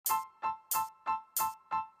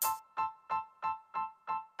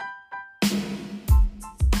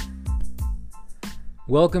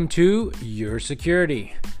Welcome to Your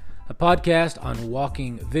Security, a podcast on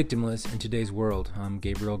walking victimless in today's world. I'm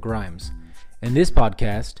Gabriel Grimes. In this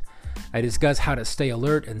podcast, I discuss how to stay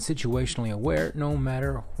alert and situationally aware no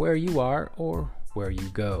matter where you are or where you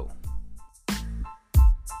go.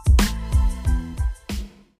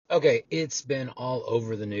 Okay, it's been all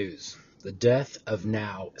over the news. The death of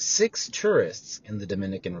now 6 tourists in the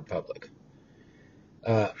Dominican Republic.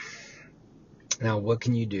 Now, what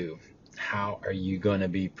can you do? How are you going to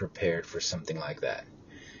be prepared for something like that?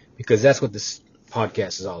 Because that's what this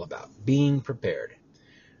podcast is all about. Being prepared,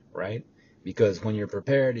 right? Because when you're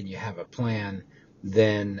prepared and you have a plan,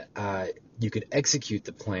 then you could execute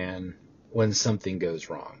the plan when something goes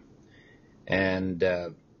wrong. And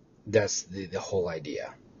that's the whole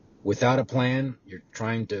idea. Without a plan, you're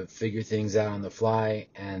trying to figure things out on the fly,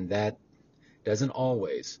 and that doesn't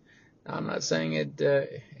always. Now, I'm not saying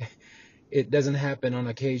it doesn't happen on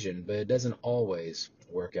occasion, but it doesn't always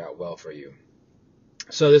work out well for you.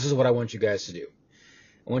 So this is what I want you guys to do.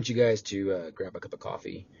 I want you guys to grab a cup of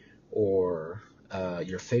coffee or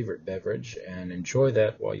your favorite beverage and enjoy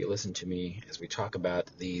that while you listen to me as we talk about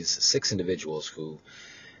these 6 individuals who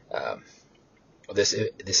this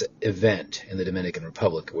event in the Dominican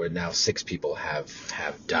Republic where now 6 people have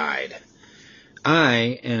died.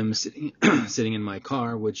 I am sitting in my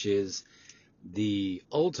car, which is the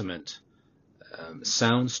ultimate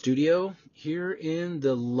sound studio here in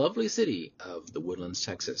the lovely city of the Woodlands,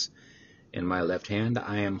 Texas. In my left hand,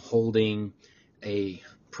 I am holding a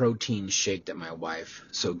protein shake that my wife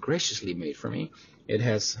so graciously made for me. It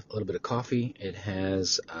has a little bit of coffee. It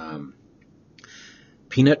has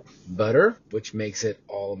peanut butter, which makes it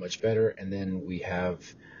all much better. And then we have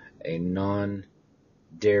a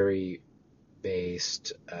non-dairy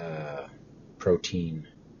based protein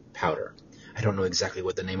powder. I don't know exactly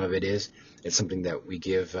what the name of it is. It's something that we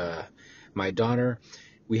give my daughter.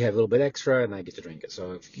 We have a little bit extra, and I get to drink it.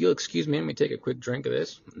 So if you'll excuse me, let me take a quick drink of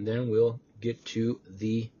this, and then we'll get to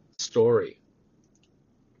the story.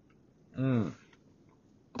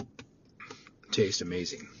 Tastes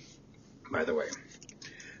amazing, by the way.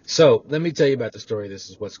 So let me tell you about the story. This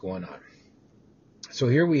is what's going on. So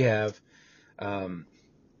here we have 3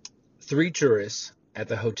 tourists at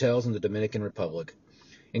the hotels in the Dominican Republic,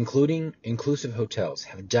 including inclusive hotels,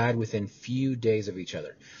 have died within few days of each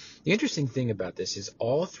other. The interesting thing about this is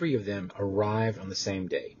all 3 of them arrived on the same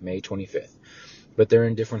day, May 25th, but they're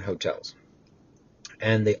in different hotels.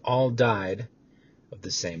 And they all died of the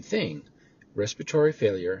same thing, respiratory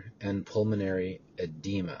failure and pulmonary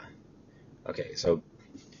edema. Okay, so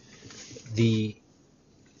they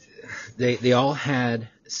all had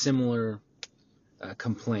similar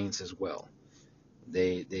complaints as well.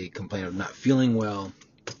 They complained of not feeling well,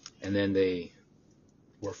 and then they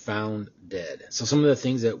were found dead. So some of the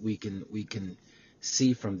things that we can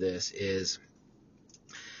see from this is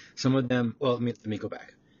some of them. Well, let me go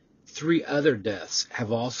back. 3 other deaths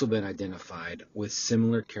have also been identified with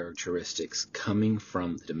similar characteristics coming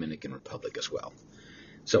from the Dominican Republic as well.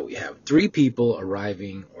 So we have 3 people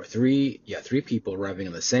arriving, or 3 people arriving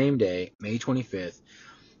on the same day, May 25th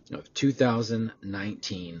of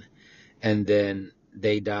 2019, and then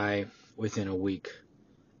they die within a week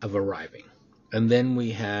of arriving. And then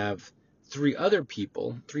we have 3 other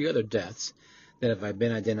deaths that have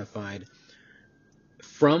been identified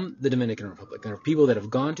from the Dominican Republic. There are people that have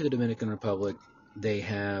gone to the Dominican Republic. They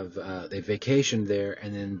vacationed there,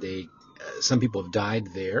 and then some people have died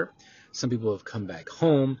there. Some people have come back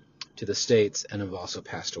home to the States and have also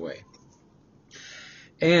passed away.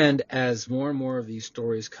 And as more and more of these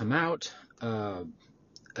stories come out,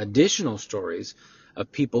 additional stories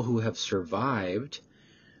of people who have survived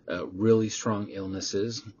really strong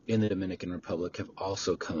illnesses in the Dominican Republic have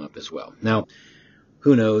also come up as well. Now,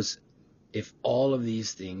 who knows if all of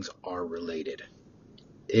these things are related?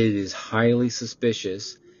 It is highly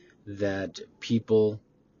suspicious that people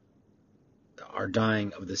are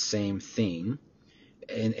dying of the same thing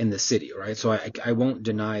in the city, right? So I won't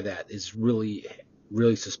deny that. It's really,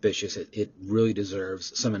 really suspicious. It really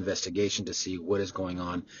deserves some investigation to see what is going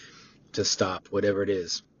on, to stop whatever it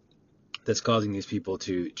is that's causing these people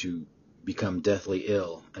to become deathly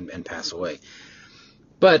ill and pass away.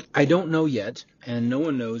 But I don't know yet, and no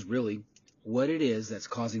one knows really what it is that's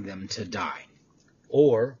causing them to die.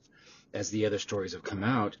 Or, as the other stories have come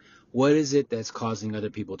out, what is it that's causing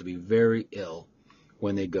other people to be very ill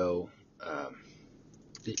when they go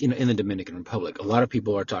in the Dominican Republic? A lot of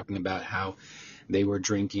people are talking about how they were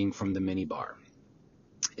drinking from the minibar.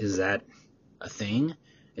 Is that a thing?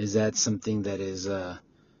 Is that something that is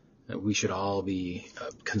that we should all be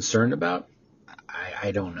concerned about?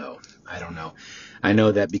 I don't know. I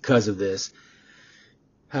know that because of this,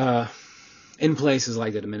 Uh, in places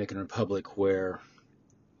like the Dominican Republic, where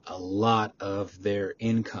a lot of their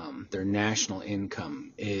income, their national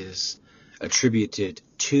income, is attributed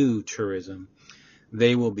to tourism,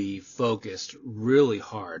 they will be focused really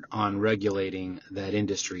hard on regulating that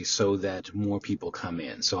industry so that more people come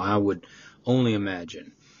in. So I would only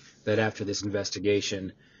imagine that after this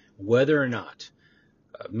investigation, whether or not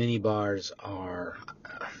mini bars are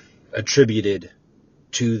attributed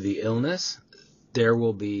to the illness, there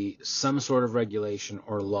will be some sort of regulation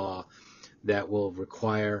or law that will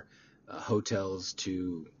require hotels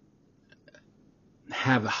to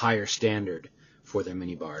have a higher standard for their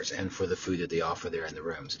mini bars and for the food that they offer there in the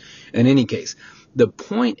rooms. In any case, the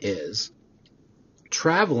point is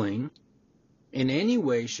traveling in any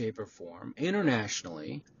way, shape, or form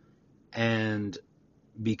internationally and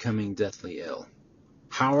becoming deathly ill.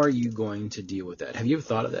 How are you going to deal with that? Have you ever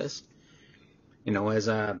thought of this? You know, as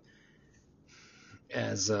a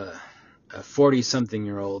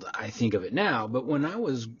 40-something-year-old, I think of it now, but when I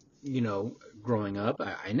was, growing up,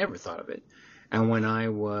 I never thought of it. And when I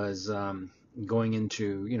was going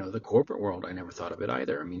into, the corporate world, I never thought of it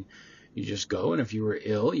either. I mean, you just go, and if you were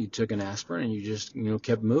ill, you took an aspirin, and you just,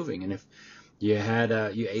 kept moving. And if you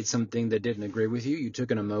had you ate something that didn't agree with you, you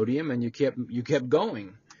took an Imodium, and you kept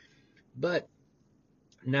going. But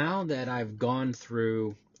now that I've gone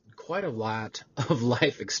through quite a lot of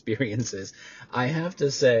life experiences, I have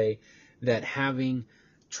to say that having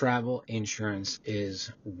travel insurance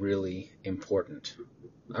is really important.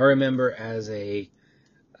 I remember as a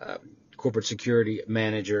corporate security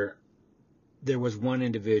manager, there was one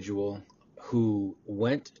individual who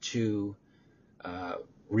went to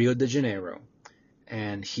Rio de Janeiro,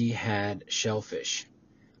 and he had shellfish.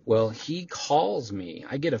 Well, he calls me.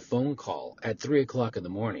 I get a phone call at 3 o'clock in the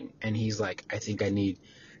morning, and he's like, I think I need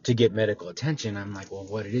to get medical attention. I'm like, well,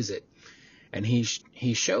 what is it? And he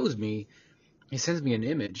shows me, he sends me an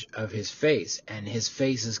image of his face, and his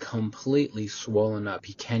face is completely swollen up.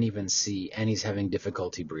 He can't even see, and he's having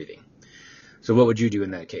difficulty breathing. So what would you do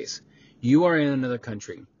in that case? You are in another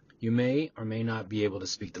country. You may or may not be able to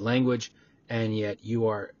speak the language, and yet you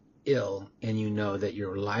are ill, and you know that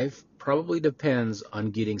your life probably depends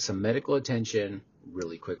on getting some medical attention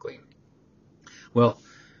really quickly. Well,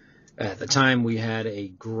 at the time, we had a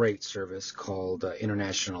great service called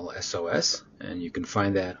International SOS, and you can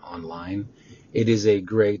find that online. It is a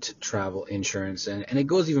great travel insurance, and it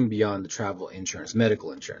goes even beyond the travel insurance,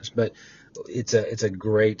 medical insurance. But it's a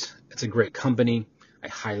great company. I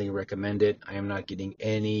highly recommend it. I am not getting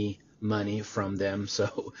any money from them,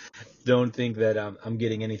 so don't think that I'm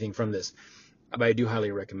getting anything from this. But I do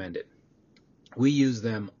highly recommend it. We use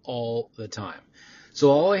them all the time. So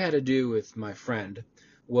all I had to do with my friend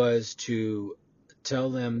was to tell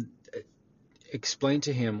them, explain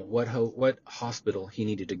to him what hospital he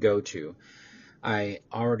needed to go to. I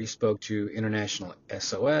already spoke to International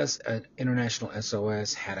SOS. International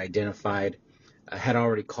SOS had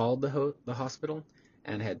already called the hospital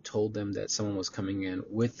and had told them that someone was coming in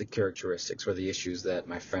with the characteristics or the issues that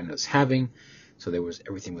my friend was having. So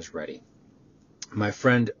everything was ready. My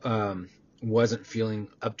friend wasn't feeling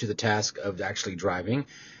up to the task of actually driving,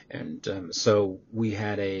 and so we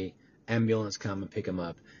had a ambulance come and pick him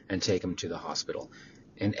up and take him to the hospital.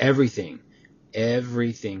 And everything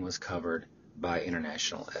was covered by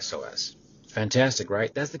International SOS. Fantastic,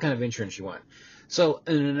 right? That's the kind of insurance you want. So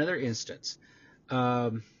in another instance,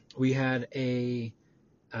 we had an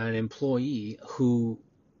employee who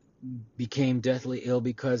became deathly ill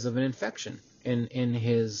because of an infection in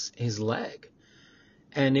his leg.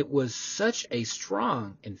 And it was such a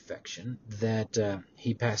strong infection that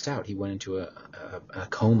he passed out. He went into a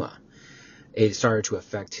coma. It started to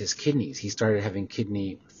affect his kidneys. He started having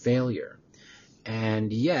kidney failure.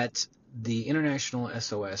 And yet, the International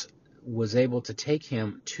SOS was able to take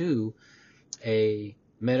him to a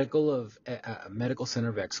medical center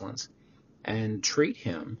of excellence and treat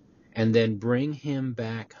him, and then bring him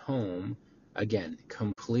back home, again,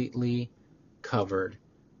 completely covered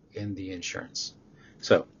in the insurance.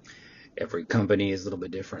 So every company is a little bit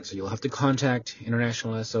different. So you'll have to contact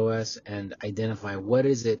International SOS and identify what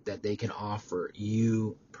is it that they can offer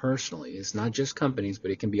you personally. It's not just companies, but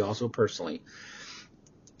it can be also personally.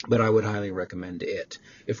 But I would highly recommend it.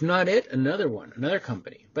 If not it, another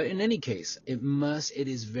company. But in any case, it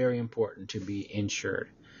is very important to be insured.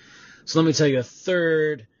 So let me tell you a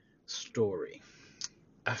third story.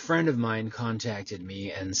 A friend of mine contacted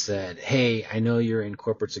me and said, hey, I know you're in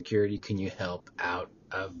corporate security. Can you help out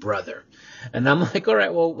a brother? And I'm like, all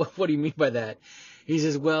right, well, what do you mean by that? He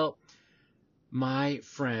says, well, my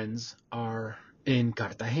friends are in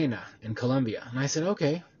Cartagena in Colombia. And I said,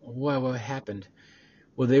 okay, what happened?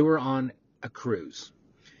 Well, they were on a cruise,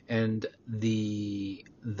 and the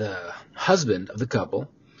husband of the couple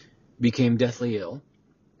became deathly ill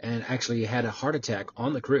and actually had a heart attack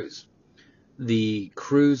on the cruise. The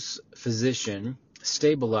cruise physician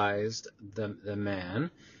stabilized the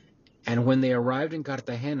man, and when they arrived in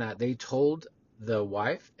Cartagena, they told the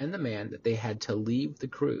wife and the man that they had to leave the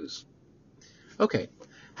cruise. Okay,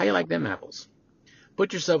 how you like them apples?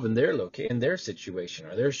 Put yourself in their situation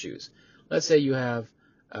or their shoes. Let's say you have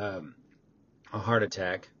a heart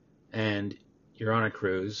attack and you're on a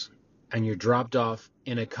cruise and you're dropped off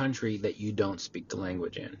in a country that you don't speak the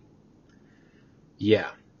language in. Yeah,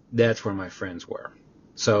 that's where my friends were.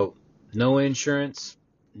 So, no insurance,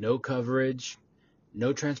 no coverage,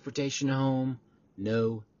 no transportation home,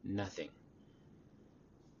 no nothing.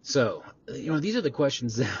 So, these are the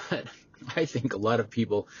questions that I think a lot of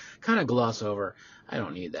people kind of gloss over. I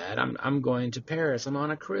don't need that. I'm going to Paris. I'm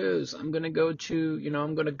on a cruise. I'm going to go to,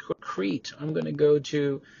 I'm going to Crete. I'm going to go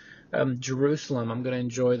to Jerusalem. I'm going to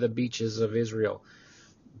enjoy the beaches of Israel.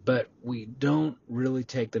 But we don't really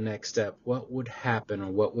take the next step. What would happen,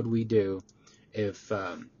 or what would we do if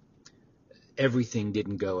everything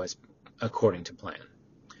didn't go as according to plan?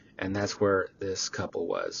 And that's where this couple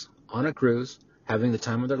was. On a cruise, having the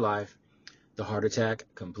time of their life. The heart attack,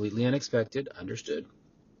 completely unexpected, understood.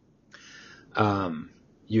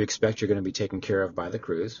 You expect you're going to be taken care of by the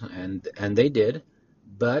cruise, and they did.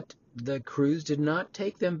 But the cruise did not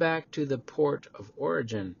take them back to the port of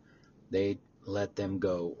origin. They let them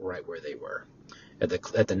go right where they were, at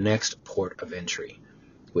the next port of entry,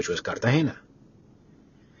 which was Cartagena.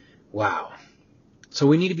 Wow. So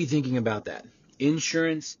we need to be thinking about that.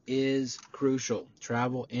 Insurance is crucial.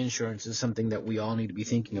 Travel insurance is something that we all need to be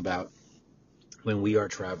thinking about when we are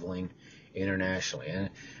traveling internationally.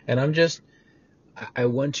 And I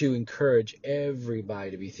want to encourage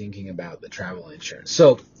everybody to be thinking about the travel insurance.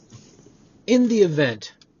 So in the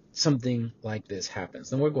event something like this happens,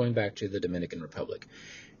 then we're going back to the Dominican Republic,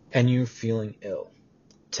 and you're feeling ill,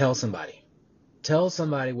 tell somebody. Tell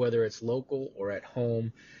somebody, whether it's local or at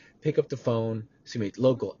home. Pick up the phone.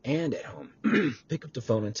 Local and at home. Pick up the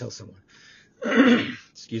phone and tell someone.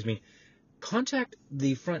 Excuse me. Contact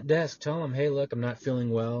the front desk. Tell them, hey, look, I'm not feeling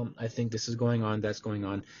well. I think this is going on, that's going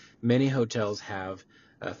on. Many hotels have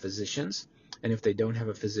physicians, and if they don't have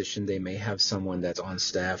a physician, they may have someone that's on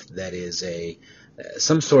staff that is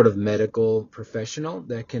some sort of medical professional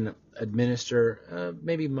that can administer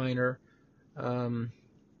maybe minor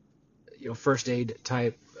first aid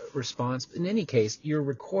type response. In any case, you're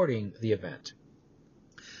recording the event.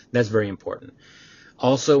 That's very important.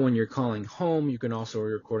 Also, when you're calling home, you can also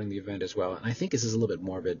be recording the event as well. And I think this is a little bit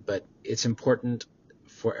morbid, but it's important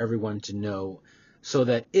for everyone to know, so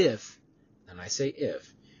that if, and I say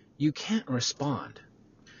if, you can't respond.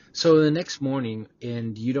 So the next morning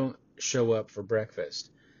and you don't show up for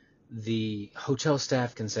breakfast, the hotel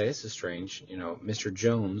staff can say, this is strange, Mr.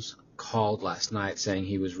 Jones called last night saying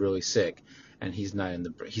he was really sick and he's not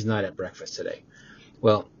at breakfast today.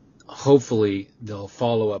 Well, hopefully they'll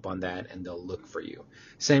follow up on that and they'll look for you.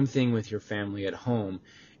 Same thing with your family at home.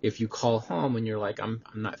 If you call home and you're like, I'm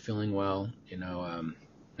not feeling well, I'm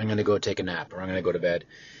going to go take a nap, or I'm going to go to bed,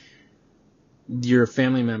 your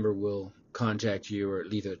family member will contact you, or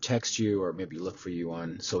either text you or maybe look for you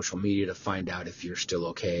on social media to find out if you're still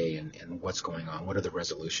okay and what's going on. What are the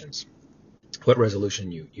resolutions? What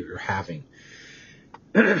resolution you're having?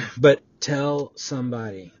 But tell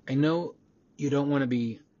somebody. I know you don't want to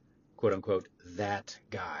be, quote unquote, that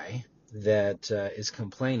guy that is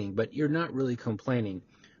complaining, but you're not really complaining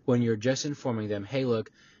when you're just informing them, hey,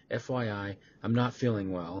 look, FYI, I'm not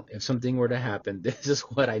feeling well. If something were to happen, this is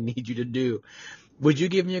what I need you to do. Would you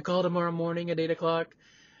give me a call tomorrow morning at 8 o'clock?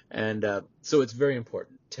 And so it's very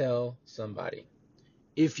important. Tell somebody.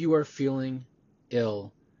 If you are feeling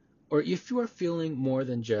ill, or if you are feeling more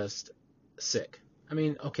than just sick. I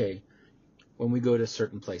mean, okay, when we go to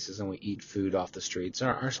certain places and we eat food off the streets,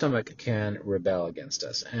 our stomach can rebel against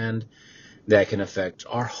us, and that can affect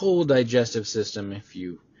our whole digestive system, if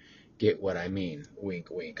you get what I mean. Wink,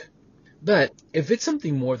 wink. But if it's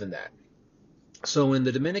something more than that, so in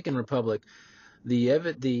the Dominican Republic,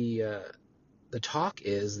 the talk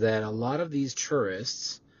is that a lot of these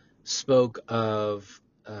tourists spoke of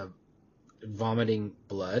vomiting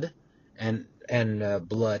blood and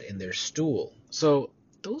blood in their stool. So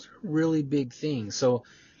those are really big things. So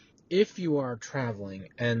if you are traveling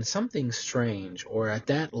and something strange or at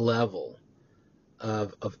that level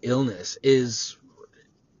of illness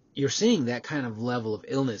you're seeing that kind of level of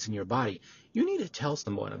illness in your body, you need to tell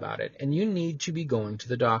someone about it, and you need to be going to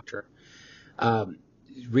the doctor.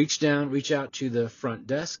 Reach out to the front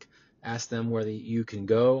desk. Ask them where you can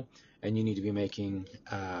go, and you need to be making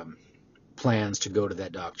plans to go to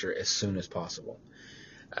that doctor as soon as possible.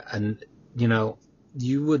 And, you know,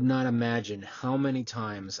 you would not imagine how many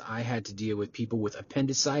times I had to deal with people with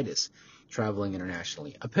appendicitis traveling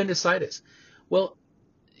internationally. Appendicitis. Well,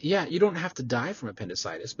 yeah, you don't have to die from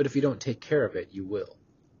appendicitis, but if you don't take care of it, you will.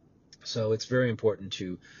 So it's very important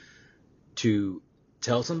to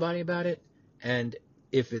tell somebody about it. And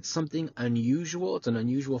if it's something unusual, it's an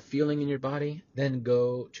unusual feeling in your body, then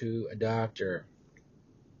go to a doctor.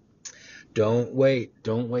 Don't wait.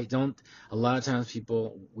 Don't wait. Don't. A lot of times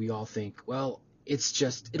we all think, well,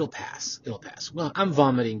 it'll pass. It'll pass. Well, I'm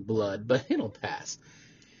vomiting blood, but it'll pass.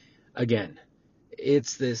 Again,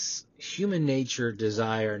 it's this human nature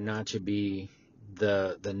desire not to be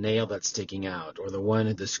the nail that's sticking out or the one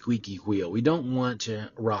at the squeaky wheel. We don't want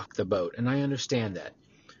to rock the boat, and I understand that.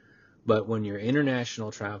 But when you're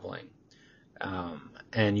international traveling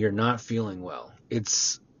and you're not feeling well,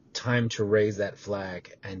 it's time to raise that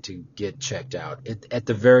flag and to get checked out. At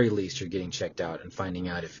the very least, you're getting checked out and finding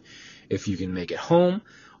out if you can make it home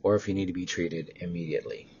or if you need to be treated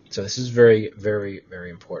immediately. So this is very, very, very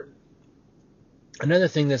important. Another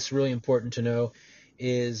thing that's really important to know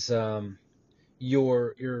is have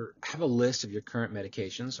a list of your current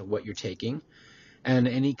medications of what you're taking and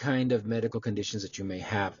any kind of medical conditions that you may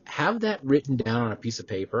have. Have that written down on a piece of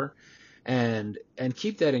paper and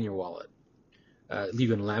keep that in your wallet. You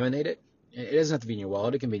can laminate it. It doesn't have to be in your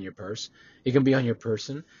wallet. It can be in your purse. It can be on your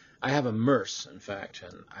person. I have a Merce, in fact,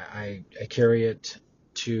 and I carry it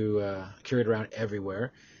carry it around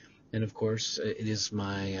everywhere. And of course, it is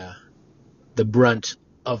the brunt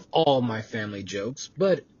of all my family jokes,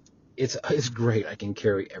 but it's great. I can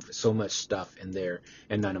carry so much stuff in there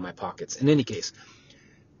and none in my pockets. In any case,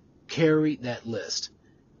 carry that list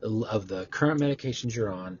of the current medications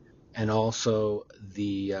you're on and also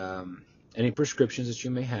the any prescriptions that you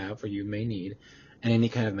may have or you may need and any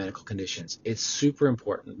kind of medical conditions. It's super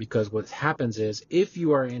important because what happens is if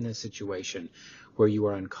you are in a situation where you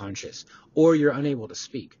are unconscious or you're unable to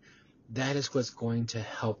speak, that is what's going to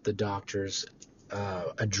help the doctors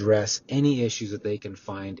address any issues that they can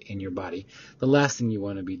find in your body. The last thing you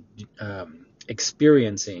want to be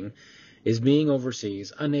experiencing is being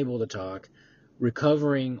overseas, unable to talk,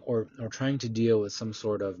 recovering or trying to deal with some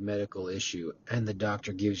sort of medical issue, and the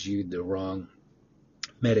doctor gives you the wrong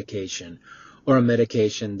medication or a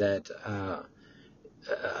medication that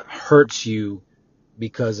hurts you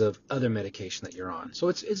because of other medication that you're on. So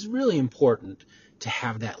it's really important to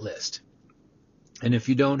have that list. And if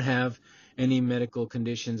you don't have any medical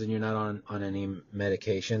conditions and you're not on any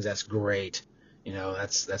medications, that's great.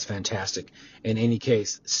 That's fantastic. In any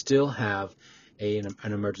case, still have an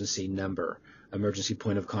emergency number, emergency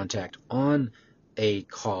point of contact on a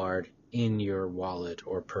card in your wallet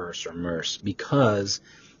or purse or Merce because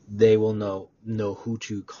they will know who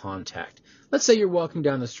to contact. Let's say you're walking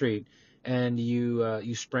down the street and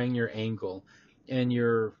you sprain your ankle and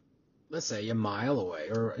you're, let's say, a mile away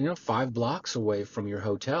or 5 blocks away from your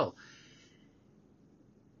hotel.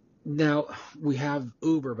 Now, we have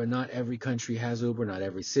Uber, but not every country has Uber. Not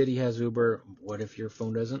every city has Uber. What if your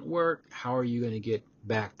phone doesn't work? How are you going to get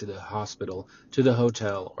back to the hospital, to the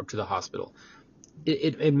hotel, or to the hospital?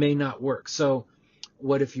 It may not work. So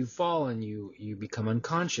what if you fall and you become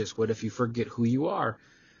unconscious? What if you forget who you are?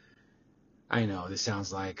 I know this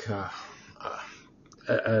sounds like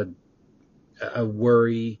a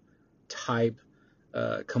worry type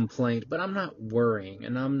complaint, but I'm not worrying,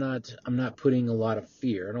 and I'm not putting a lot of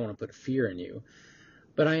fear. I don't want to put fear in you,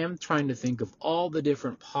 but I am trying to think of all the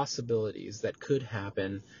different possibilities that could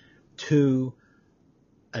happen to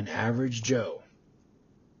an average Joe,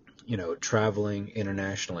 traveling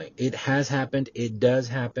internationally. It has happened. It does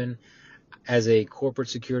happen. As a corporate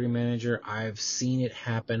security manager, I've seen it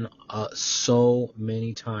happen so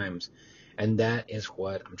many times, and that is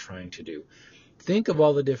what I'm trying to do. Think of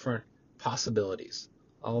all the different possibilities,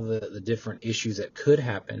 all the different issues that could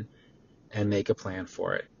happen, and make a plan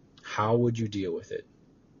for it. How would you deal with it?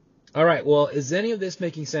 All right, well, is any of this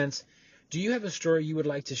making sense? Do you have a story you would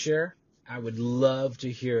like to share? I would love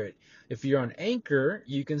to hear it. If you're on Anchor,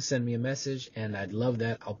 you can send me a message, and I'd love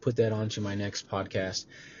that. I'll put that onto my next podcast.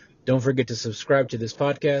 Don't forget to subscribe to this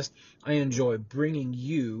podcast. I enjoy bringing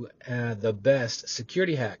you the best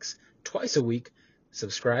security hacks twice a week.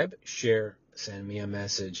 Subscribe, share, send me a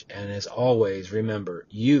message. And as always, remember,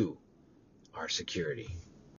 you are security.